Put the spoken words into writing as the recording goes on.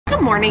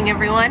Good morning,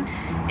 everyone.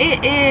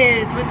 It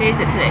is, what day is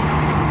it today?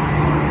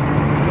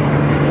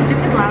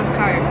 Stupid loud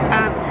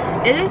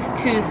cars. It is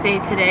Tuesday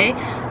today.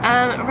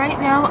 Right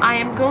now I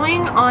am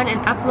going on and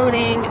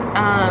uploading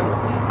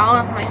all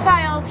of my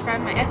files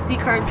from my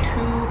SD card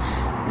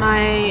to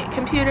my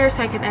computer so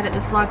I can edit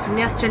this vlog from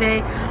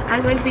yesterday.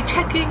 I'm going to be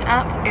checking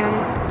up and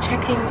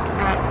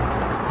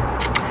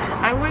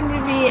I'm going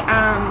to be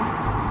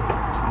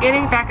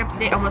getting back up to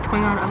date on what's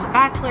going on The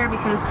Bachelor,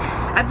 because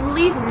I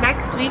believe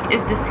next week is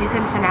the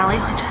season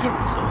finale, which I'm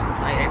so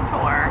excited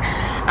for.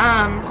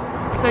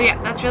 So yeah,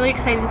 that's really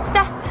exciting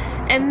stuff.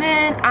 And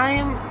then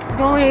I'm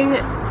going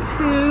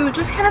to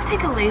just kind of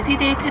take a lazy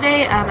day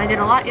today. I did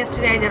a lot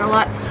yesterday, I did a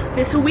lot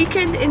this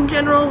weekend in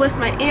general with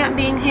my aunt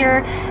being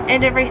here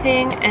and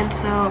everything, and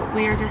so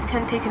we are just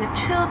kind of taking a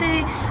chill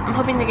day. I'm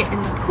hoping to get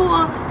in the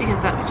pool because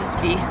that would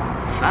just be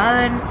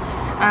fun.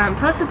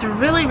 Plus it's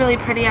really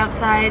pretty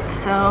outside,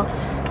 so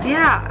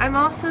yeah. I'm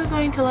also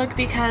going to look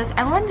because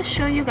I wanted to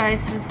show you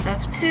guys some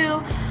stuff too.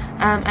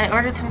 I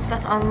ordered some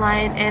stuff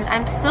online and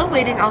I'm still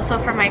waiting also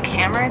for my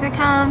camera to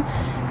come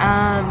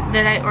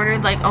that I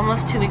ordered like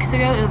almost 2 weeks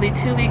ago. It'll be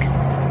 2 weeks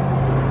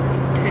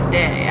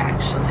today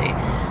actually.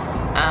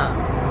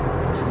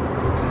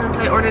 Since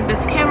I ordered this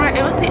camera,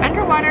 it was the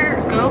underwater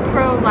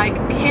GoPro like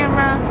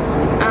camera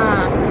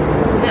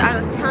that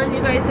I was telling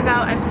you guys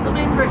about. I'm still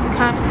waiting for it to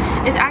come.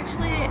 It's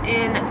actually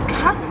in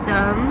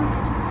customs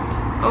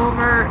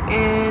over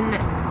in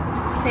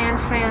San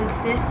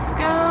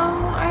Francisco,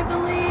 I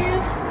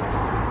believe.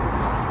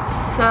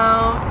 So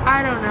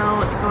I don't know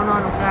what's going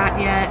on with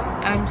that yet.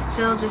 I'm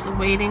still just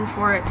waiting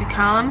for it to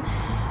come,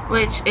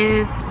 which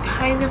is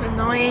kind of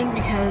annoying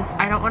because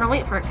I don't want to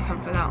wait for it to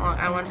come for that long.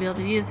 I want to be able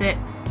to use it,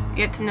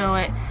 get to know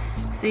it,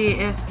 see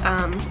if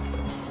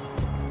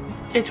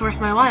it's worth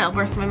my while,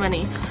 worth my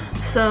money.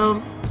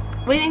 So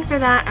waiting for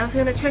that. I was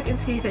going to check and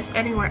see if it's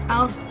anywhere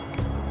else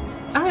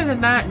other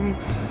than that and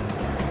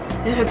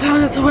if it's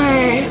on its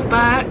way,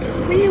 but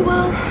we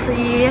will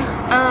see.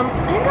 I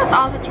think that's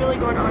all that's really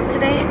going on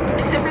today,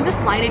 except for this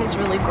lighting is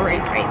really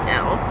great right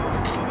now.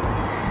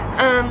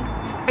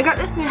 I got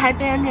this new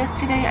headband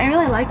yesterday. I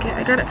really like it.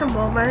 I got it from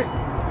Walmart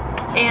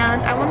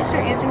and I want to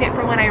start using it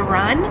for when I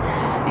run,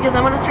 because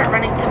I want to start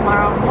running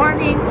tomorrow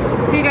morning.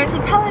 So you guys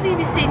will probably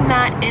be seeing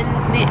that in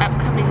the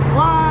upcoming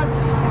vlog.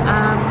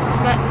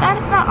 But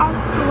that is about all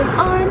that's going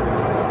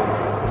on.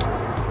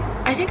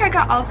 I think I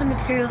got all the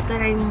materials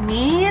that I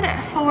need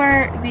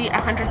for the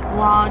 100th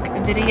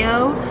vlog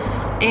video,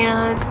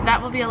 and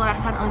that will be a lot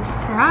of fun on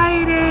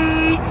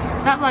Friday.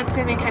 That vlog's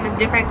gonna be kind of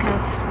different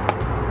because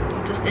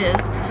it just is.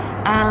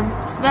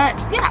 But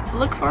yeah,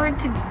 look forward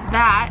to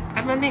that.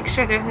 I'm gonna make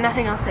sure there's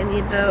nothing else I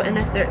need though, and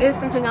if there is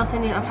something else I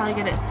need, I'll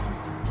probably get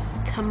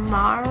it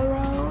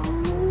tomorrow.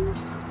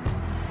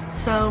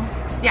 So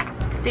yeah,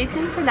 stay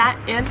tuned for that,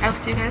 and I'll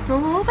see you guys in a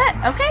little bit,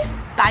 okay?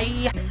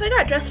 Bye. So I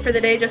got dressed for the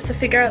day just to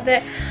figure out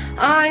that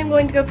I'm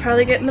going to go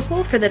probably get in the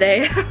pool for the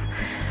day.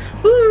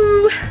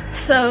 Woo!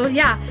 So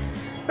yeah,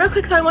 real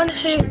quick though, I wanted to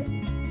show you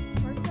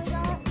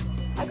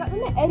I got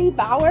them at Eddie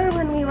Bauer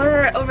when we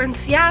were over in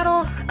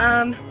Seattle.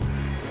 I'm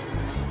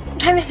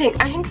trying to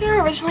think. I think they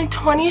were originally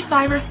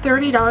 $25 or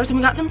 $30 and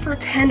we got them for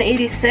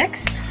 $10.86.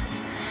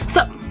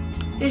 So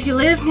if you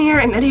live near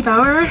an Eddie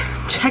Bauer,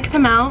 check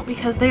them out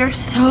because they are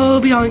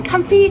so beyond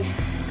comfy.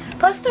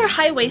 Plus they're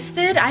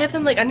high-waisted. I have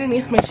them like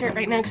underneath my shirt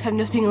right now because I'm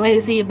just being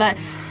lazy, but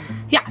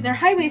yeah, they're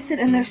high-waisted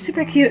and they're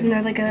super cute and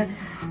they're like a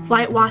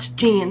whitewashed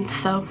jeans.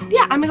 So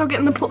yeah, I'm gonna go get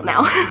in the pool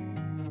now.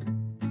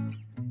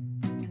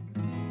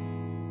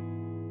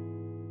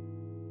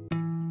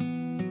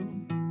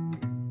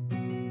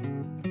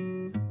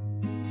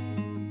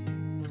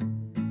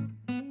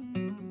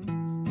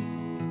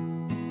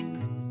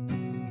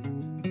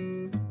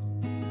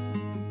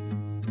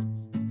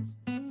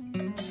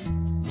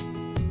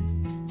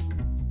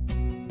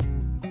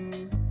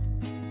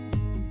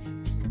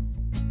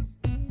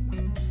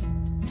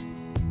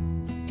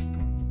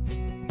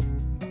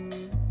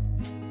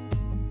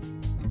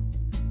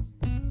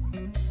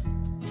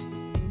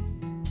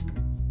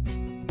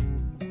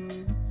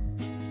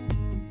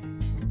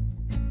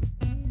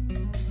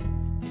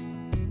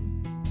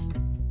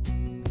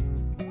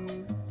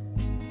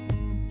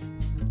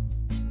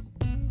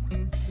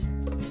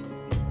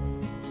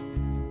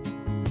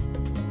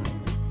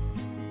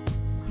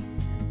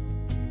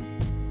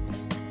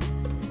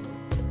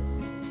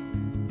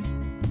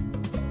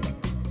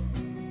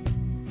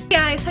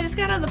 Guys, I just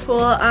got out of the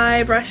pool.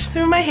 I brushed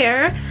through my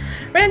hair,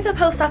 ran to the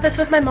post office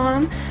with my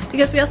mom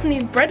because we also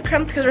need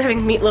breadcrumbs because we're having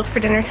meatloaf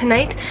for dinner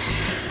tonight,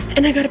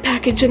 and I got a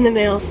package in the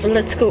mail, so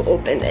let's go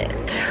open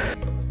it.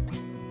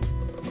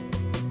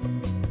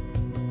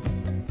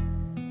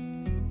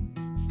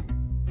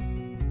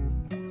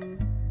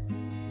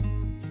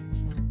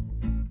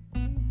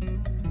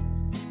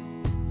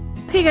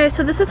 Okay guys,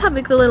 so this is how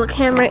big the little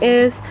camera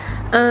is.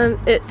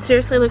 It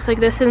seriously looks like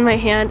this in my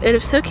hand. It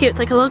is so cute. It's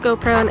like a little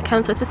GoPro and it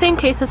comes with the same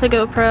case as a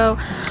GoPro.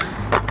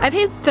 I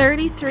paid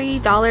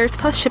 $33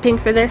 plus shipping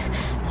for this,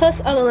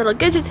 plus all the little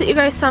gadgets that you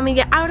guys saw me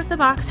get out of the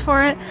box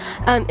for it.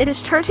 It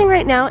is charging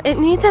right now. It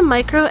needs a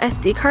micro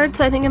SD card,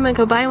 so I think I'm gonna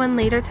go buy one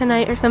later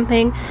tonight or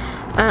something.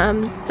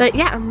 But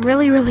yeah, I'm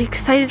really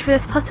excited for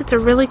this. Plus it's a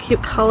really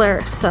cute color,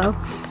 so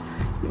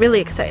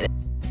really excited.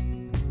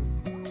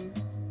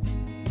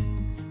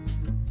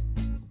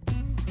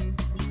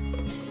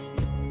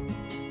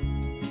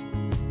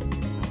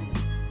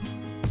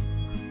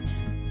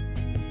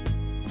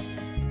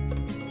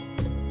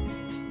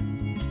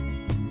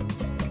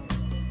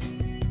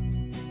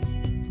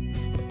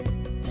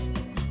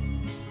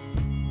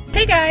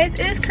 Hey guys,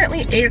 it is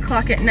currently 8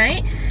 o'clock at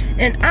night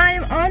and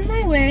I'm on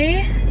my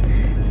way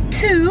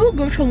to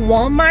go to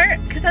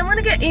Walmart because I want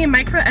to get a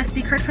micro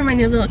SD card for my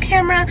new little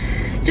camera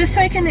just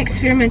so I can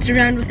experiment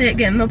around with it,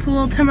 get in the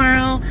pool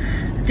tomorrow,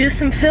 do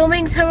some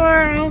filming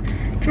tomorrow.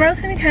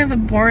 Tomorrow's gonna be kind of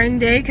a boring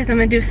day because I'm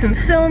gonna do some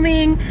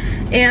filming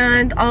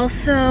and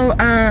also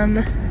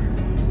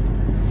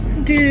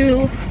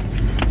do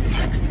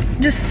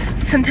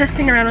just some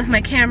testing around with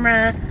my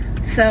camera.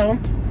 So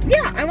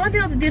yeah, I want to be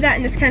able to do that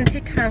and just kind of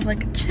take kind of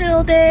like a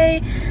chill day,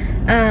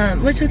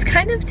 which was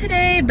kind of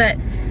today, but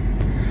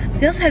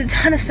we also had a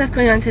ton of stuff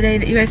going on today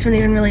that you guys don't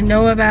even really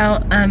know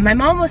about. My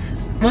mom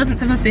wasn't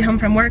supposed to be home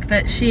from work,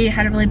 but she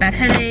had a really bad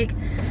headache,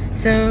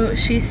 so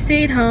she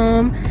stayed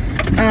home.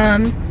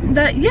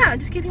 But yeah,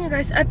 just giving you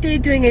guys an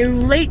update, doing a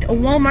late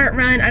Walmart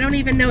run. I don't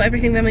even know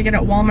everything that I'm gonna get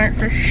at Walmart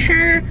for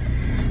sure.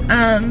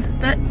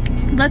 But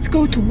let's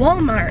go to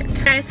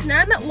Walmart. Guys, so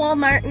now I'm at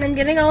Walmart and I'm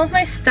getting all of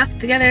my stuff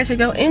together to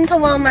go into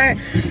Walmart.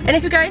 And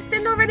if you guys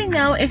didn't already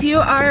know, if you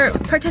are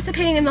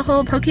participating in the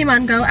whole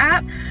Pokemon Go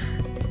app,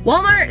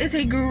 Walmart is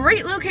a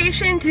great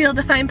location to be able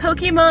to find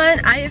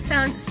Pokemon. I have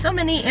found so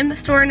many in the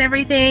store and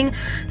everything,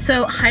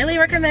 so highly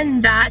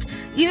recommend that.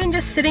 Even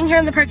just sitting here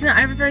in the parking lot,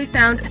 I've already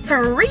found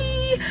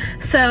 3.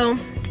 So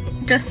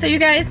just so you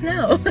guys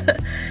know.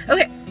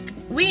 Okay,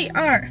 we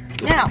are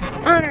now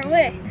on our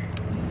way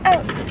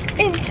out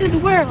into the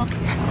world,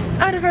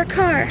 out of our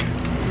car.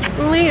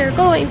 We are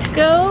going to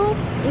go,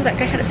 ooh, that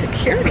guy had a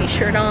security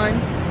shirt on.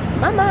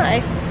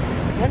 My.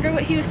 Wonder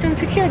what he was doing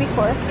security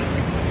for.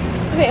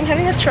 Okay, I'm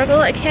having a struggle.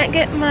 I can't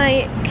get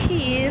my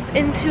keys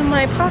into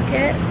my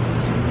pocket.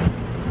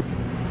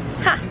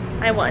 Ha,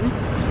 I won.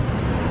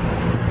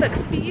 Sucks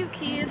to be you,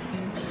 keys.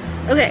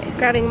 Okay,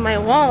 grabbing my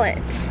wallet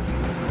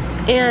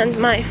and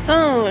my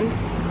phone,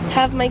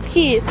 have my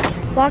keys,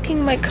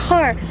 locking my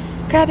car,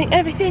 grabbing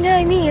everything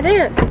I need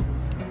in.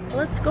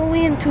 Let's go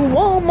into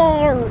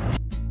Walmart.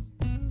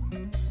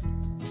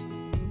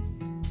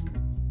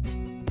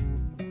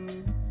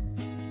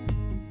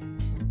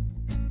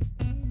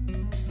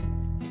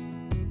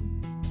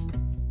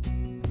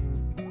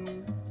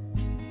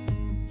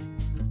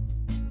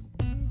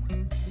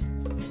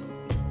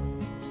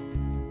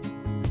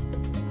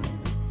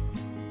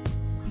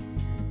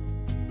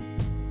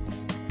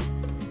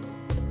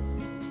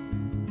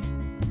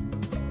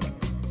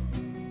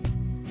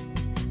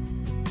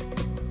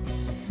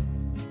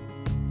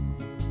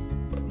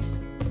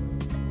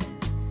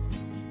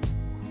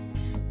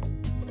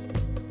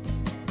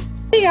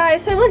 Hey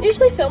guys, so I wouldn't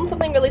usually film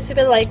something really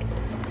stupid like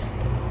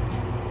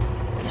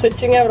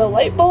switching out a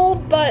light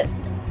bulb, but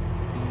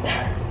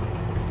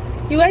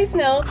you guys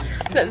know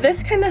that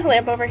this kind of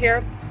lamp over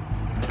here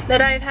that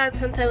I've had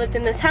since I lived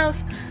in this house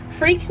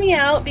freaked me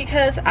out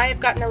because I've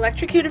gotten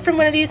electrocuted from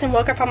one of these and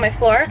woke up on my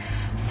floor.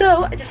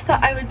 So I just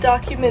thought I would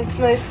document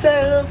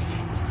myself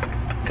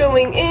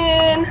going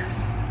in,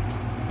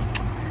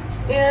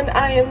 and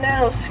I am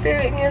now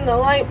screwing in the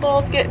light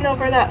bulb, getting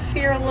over that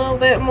fear a little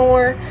bit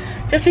more.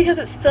 Just because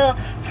it still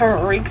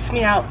freaks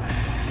me out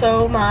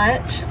so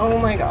much. Oh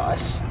my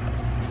gosh.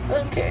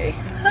 Okay.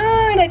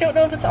 And I don't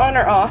know if it's on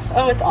or off.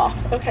 Oh, it's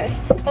off. Okay.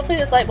 Hopefully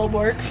this light bulb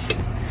works.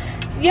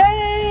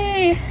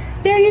 Yay!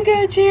 There you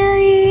go,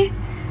 Jerry.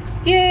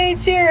 Yay,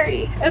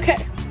 Jerry. Okay.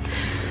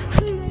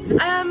 So,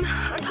 on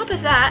top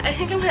of that, I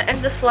think I'm gonna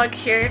end this vlog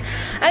here.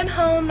 I'm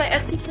home. My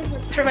SD card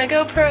is for my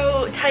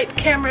GoPro type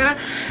camera.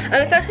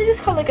 It's actually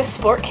just called like a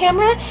sport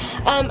camera.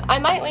 I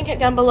might link it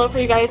down below for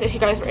you guys if you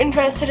guys were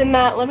interested in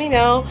that. Let me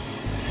know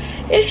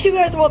if you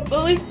guys want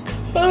the link.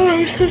 Oh,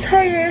 I'm so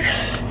tired.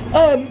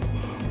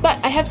 But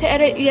I have to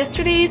edit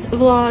yesterday's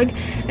vlog,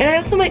 and I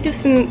also might do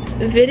some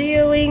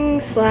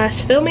videoing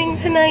 / filming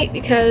tonight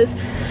because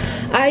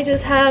I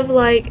just have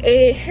like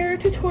a hair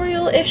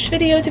tutorial-ish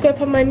video to go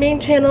up on my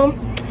main channel.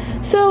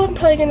 So I'm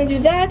probably gonna do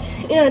that,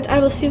 and I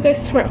will see you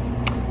guys tomorrow.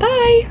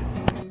 Bye!